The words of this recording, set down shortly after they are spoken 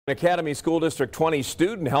Academy School District 20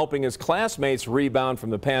 student helping his classmates rebound from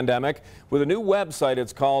the pandemic with a new website.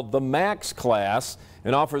 It's called The Max Class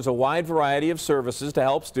and offers a wide variety of services to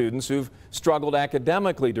help students who've struggled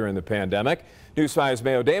academically during the pandemic. News 5's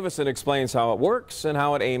Mayo Davison explains how it works and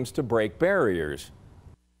how it aims to break barriers.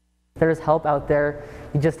 There's help out there.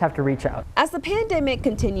 You just have to reach out. As the pandemic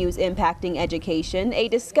continues impacting education, a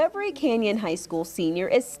Discovery Canyon High School senior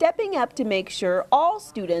is stepping up to make sure all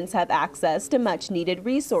students have access to much-needed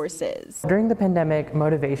resources. During the pandemic,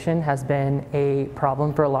 motivation has been a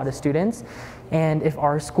problem for a lot of students. And if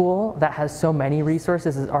our school that has so many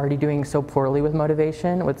resources is already doing so poorly with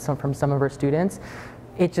motivation from some of our students,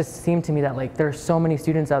 it just seemed to me that there are so many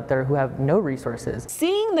students out there who have no resources.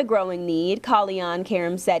 Seeing the growing need, Kalyan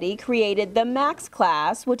Karamseti created the Max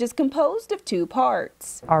Class, which is composed of 2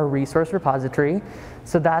 parts. Our resource repository,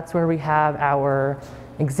 so that's where we have our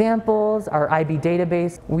examples, our IB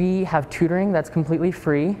database. We have tutoring that's completely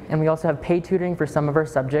free, and we also have paid tutoring for some of our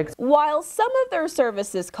subjects. While some of their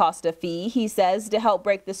services cost a fee, he says, to help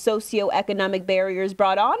break the socioeconomic barriers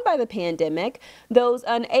brought on by the pandemic, those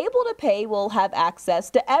unable to pay will have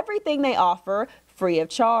access to everything they offer free of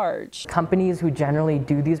charge. Companies who generally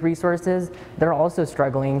do these resources, they're also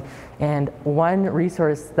struggling, and one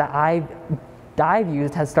resource that I've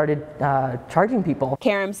used has started charging people.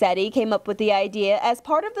 Karamseti came up with the idea as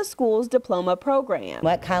part of the school's diploma program.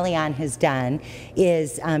 What Kalyan has done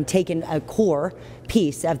is taken a core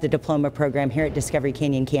piece of the diploma program here at Discovery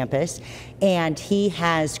Canyon campus, and he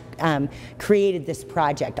has created this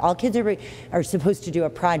project. All kids are supposed to do a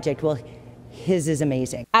project. Well, his is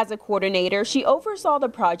amazing. As a coordinator, she oversaw the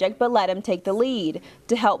project but let him take the lead.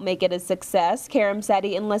 To help make it a success,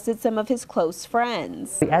 Karamseti enlisted some of his close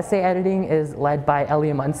friends. The essay editing is led by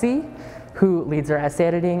Elia Muncie, who leads our essay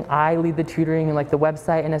editing. I lead the tutoring and the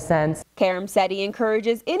website in a sense. Karamseti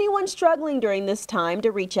encourages anyone struggling during this time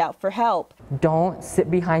to reach out for help. Don't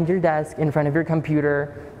sit behind your desk in front of your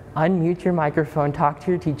computer. Unmute your microphone, talk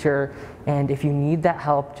to your teacher, and if you need that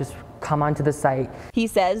help, just come onto the site. He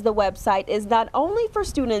says the website is not only for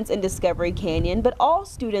students in Discovery Canyon, but all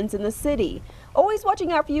students in the city. Always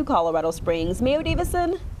watching out for you, Colorado Springs. Mayo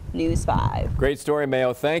Davison, News 5. Great story,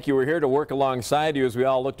 Mayo. Thank you. We're here to work alongside you as we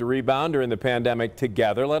all look to rebound during the pandemic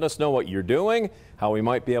together. Let us know what you're doing, how we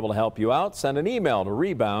might be able to help you out. Send an email to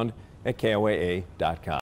rebound@koaa.com.